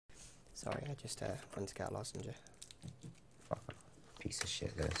Sorry, I just went to get a lozenge. Fuck off. Piece of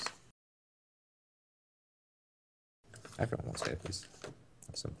shit, this. Everyone wants Jaffas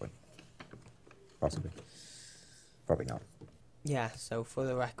at some point. Possibly. Probably not. Yeah, so for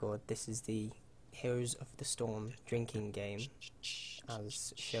the record, this is the Heroes of the Storm drinking game,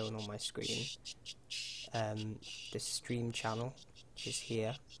 as shown on my screen. The stream channel is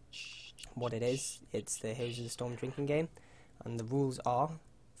here. What it is, it's the Heroes of the Storm drinking game, and the rules are,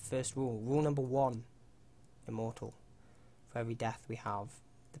 first rule number 1, immortal. For every death we have,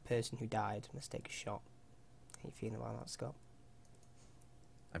 the person who died must take a shot. How you feeling about that, Scott?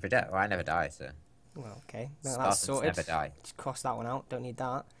 Every day? Well, I never die, so. Well, okay. No, Spartans that's sorted. never die. Just cross that one out. Don't need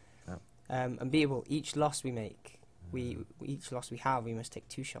that. No. And beatable. Each loss we make, each loss we have, we must take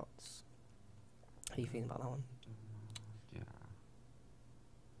 2 shots. How you feeling about that one? Yeah.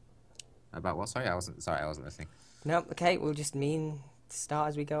 About what? Sorry, I wasn't listening. No, okay. We'll just start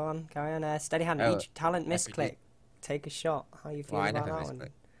as we go on. Carry on. Steady hand. Oh, Each talent misclick. Take a shot. How you feeling about that one?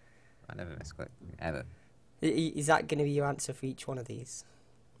 I never misclick ever. Is that going to be your answer for each one of these?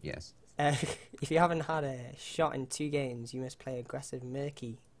 Yes. If you haven't had a shot in 2 games, you must play aggressive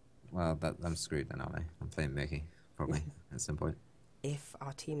murky. Well, I'm screwed then, aren't I? I'm playing Mickey, probably, at some point. If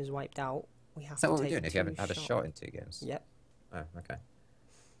our team is wiped out, we have Is that to what take we're doing if you haven't had a shots. shot in 2 games? Yep. Oh, okay.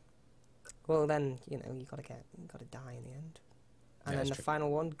 Well, then, you gotta die in the end. And Yeah, then the true.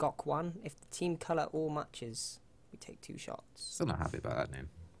 final one, Gok 1. If the team colour all matches, we take 2 shots. Still not happy about that name.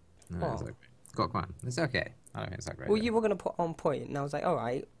 No, Oh. it's okay. Got one. It's okay. I don't think it's that great. Well, you were going to put on point, and I was like,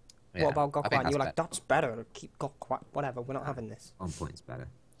 alright, Yeah, what about I Gok think 1? You were that's like, that's better, keep Gok 1, whatever, we're not having this. On point's better.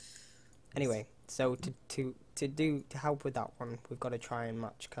 Anyway, so to help with that one, we've got to try and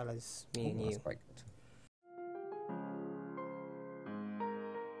match colours, me and That's you. quite good.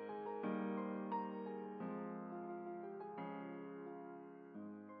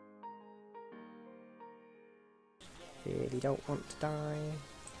 Really don't want to die.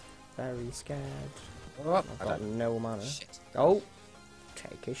 Very scared. Oh, I've got no mana. Shit. Oh,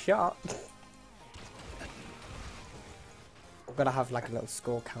 take a shot. I've got to have like a little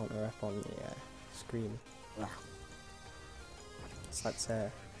score counter up on the screen. So that's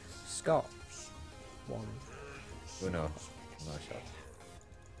Scott 1. Oh no. No shot.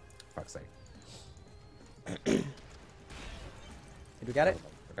 Fuck's sake. Did we get it?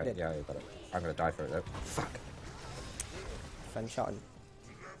 Okay, Did. yeah, you got it. I'm gonna die for it though. Fuck. Fun shotting.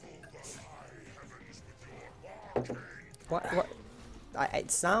 What?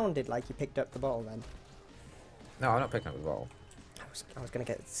 It sounded like you picked up the ball then. No, I'm not picking up the ball. I was gonna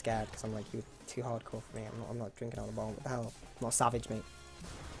get scared because I'm like, you're too hardcore for me. I'm not drinking out of the ball. What the hell? I'm not a savage, mate.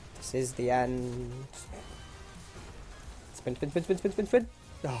 This is the end. Spin, spin, spin, spin, spin, spin, spin.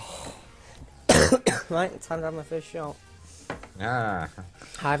 Oh. Right, it's time to have my first shot. Ah.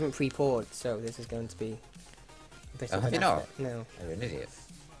 I haven't pre-poured, so this is going to be a bit of Have an you not? effort. No. You're an idiot.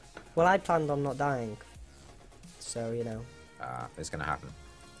 Well, I planned on not dying. So, you know. Ah, it's gonna happen.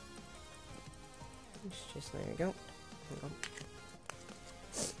 It's just, there we go. Hang on.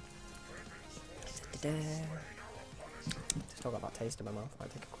 Da-da. Still got that taste in my mouth. I'll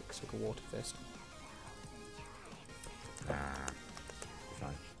take a quick swig of water first. Ah.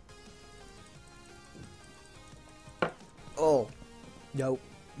 Fine. Oh! No.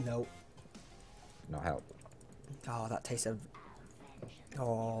 No. Not help. Oh, that taste of...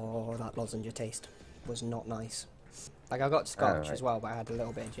 Oh, that lozenge taste was not nice. Like, I got scotch right. as well, but I had a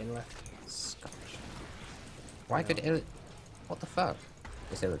little bit of gin left. Scotch. Why could Ill... What the fuck?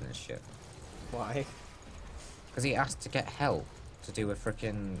 This Illidan is shit. Why? Because he asked to get help to do a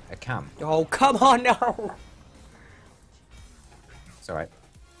frickin' a camp. Oh, come on, no! It's alright.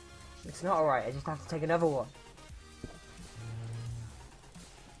 It's not alright, I just have to take another one.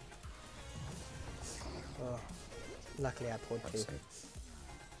 Oh, luckily I poured 2.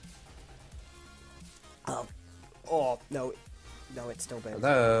 Oh. Oh, no. No, it's still burns.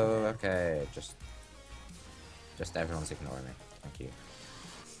 Hello, okay, just everyone's ignoring me. Thank you.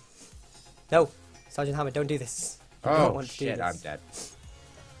 No! Sergeant Hammond, don't do this. You don't Oh want to do shit, this. I'm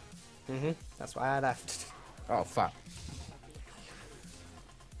dead. That's why I left. Oh fuck.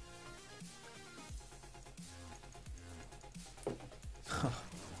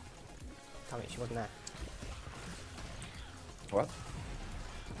 Damn it, she wasn't there. What?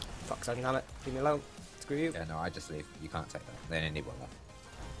 Fuck, Sergeant Hammond, leave me alone. Screw you. Yeah, no, I just leave. You can't take that. They only need one left.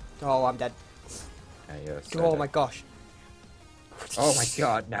 Oh, I'm dead. Yeah, you're so Oh dead. my gosh. Oh my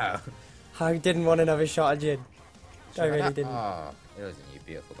god, no. I didn't want another shot of gin. I really didn't. Oh, it was you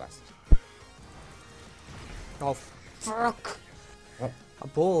beautiful bastard. Oh, fuck. What? A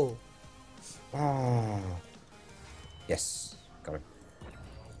ball. Oh. Yes, got him.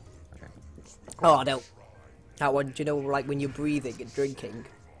 Okay. Oh, no. That one, do you know, like when you're breathing and drinking,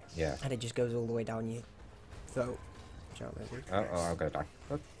 Yeah. and it just goes all the way down your throat? Do you know what I mean? Oh, I'm gonna die.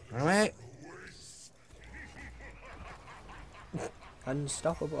 Run away!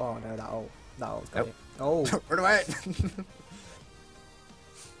 Unstoppable. Oh no, that'll got Nope. it. Oh, Run away!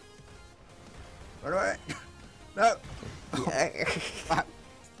 Run away! No! yeah. Fuck.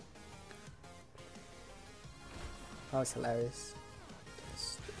 That was hilarious.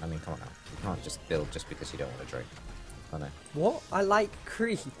 I mean, come on now. You can't just build just because you don't want to drink. I know. What? I like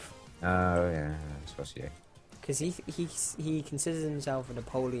creep. Oh, yeah. I suppose you do. Because he considers himself a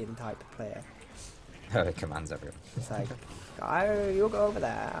Napoleon type of player. Oh, he commands everyone. It's like, you'll go over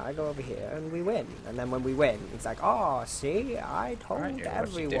there, I go over here, and we win. And then when we win, it's like, oh, see, I told Right, yeah,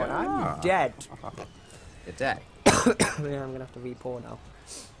 what you everyone, do. I'm dead. You're dead. Yeah, I'm gonna have to re-pour now.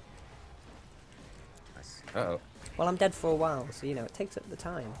 Nice. Uh-oh. Well, I'm dead for a while, so you know, it takes up the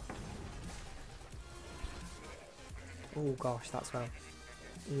time. Oh gosh, that's well.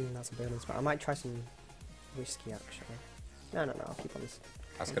 That's a burning spot. I might try some whiskey actually. No, I'll keep on this.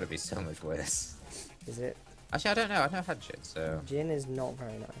 That's gonna be so much worse. Is it? Actually, I don't know. I've never had shit, so... Gin is not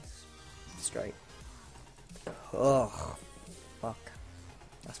very nice. Straight. Ugh. Fuck.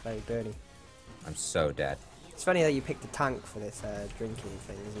 That's very burny. I'm so dead. It's funny that you picked the tank for this drinking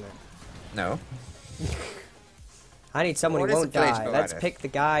thing, isn't it? No. I need someone What who is won't the Blade die. Go Let's at it? pick the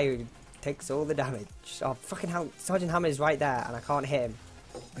guy who takes all the damage. Oh, fucking hell. Sergeant Hammer is right there, and I can't hit him.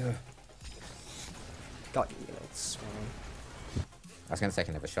 Ugh. Got you, you little swan. I was gonna take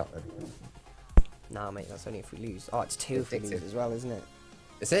another shot then. Nah, mate, that's only if we lose. Oh, it's 2 if we lose Addictive. as well, isn't it?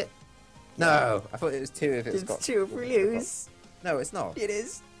 Is it? No! I thought it was 2 if it's got... It's 2 if we lose. No, it's not. It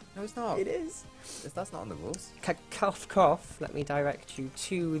is. No, it's not. It is. That's not on the rules. Cough, cough. Let me direct you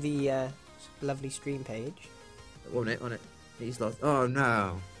to the lovely stream page. On it. He's lost. Oh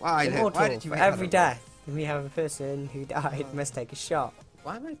no. Why Immortal. did you For make that every a death, we have a person who died must take a shot. rule?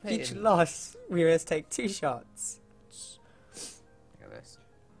 Why am I paying... Each loss, we must take 2 shots. Look at this.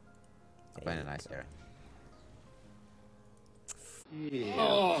 I'm playing a nice area.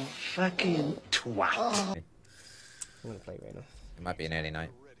 Oh, fucking twat. I'm gonna play right now. It might be an early night.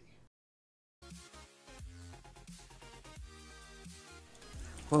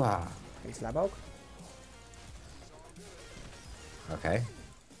 Wow. Hey, Slabog. Okay.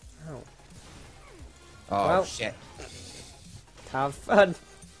 Oh. Oh Well. shit. Have fun.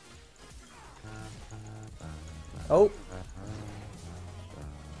 Oh.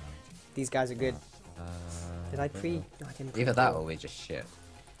 These guys are good. Did I pre? No, I didn't. Either that or we just shit.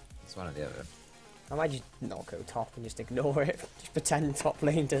 It's one or the other. I might just not go top and just ignore it. Just pretend top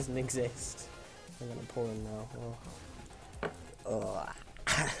lane doesn't exist. I'm gonna pour in now. Oh.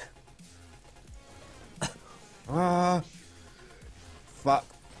 Ah. Fuck.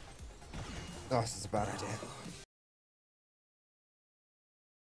 Oh, this is a bad idea.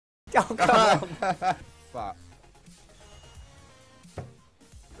 Oh, come on. Fuck.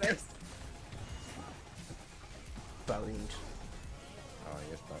 Please. Boned. Oh,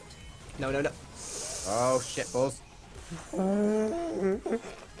 you're fucked. No. Oh shit balls.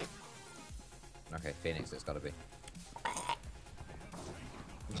 Okay, Phoenix, it's gotta be.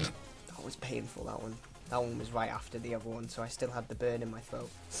 That was painful, that one. That one was right after the other one, so I still had the burn in my throat.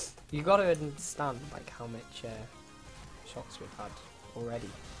 You gotta understand, like, how much shots we've had already.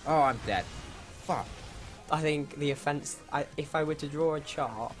 Oh, I'm dead. Fuck. I think the offense, if I were to draw a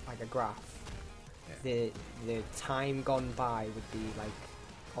chart, like a graph, the time gone by would be, like,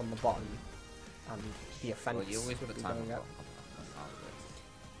 on the bottom, and the offense Well, you always would have would be time going on up.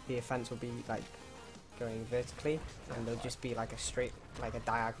 the The offense would be, like, going vertically, and there'll just be like a straight, like a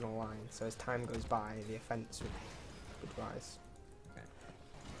diagonal line. So as time goes by, the offense would rise. Okay.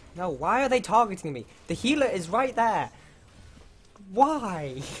 No, why are they targeting me? The healer is right there.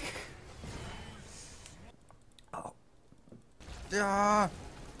 Why? Oh, Ah,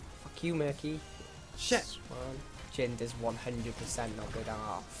 fuck you, Murky. shit. Swan. Jind is 100% not good.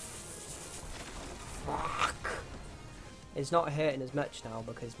 Ah, fuck. It's not hurting as much now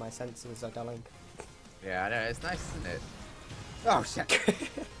because my sensors are dulling. Yeah, I know, it's nice, isn't it? Oh shit.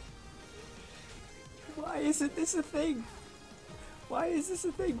 Why isn't this a thing? Why is this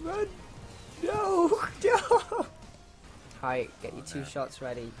a thing? Run! No! No! Hi, get your 2 shots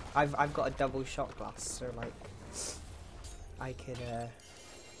ready. I've got a double shot glass, so like I can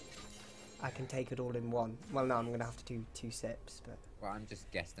take it all in one. Well, no, I'm gonna have to do 2 sips, but Well, I'm just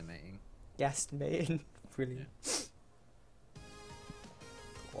guesstimating. guesstimating. Brilliant.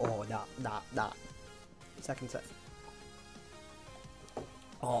 Oh, that. Second set.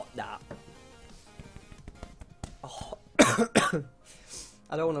 Oh, that. Oh.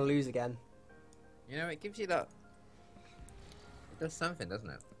 I don't want to lose again. You know, it gives you that. It does something, doesn't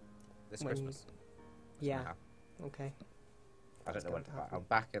it? This When you- Christmas. Yeah. Somehow. Okay. I don't know when. going to happen. I'm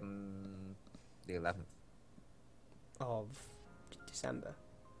back in the 11th Of December.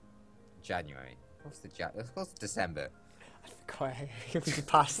 January. What's the Of course, December. I forgot it was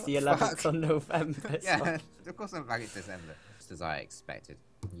past the 11th of November. Yeah, of course I'm back in December. Just as I expected.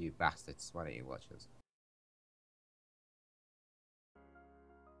 You bastards. Why don't you watch us?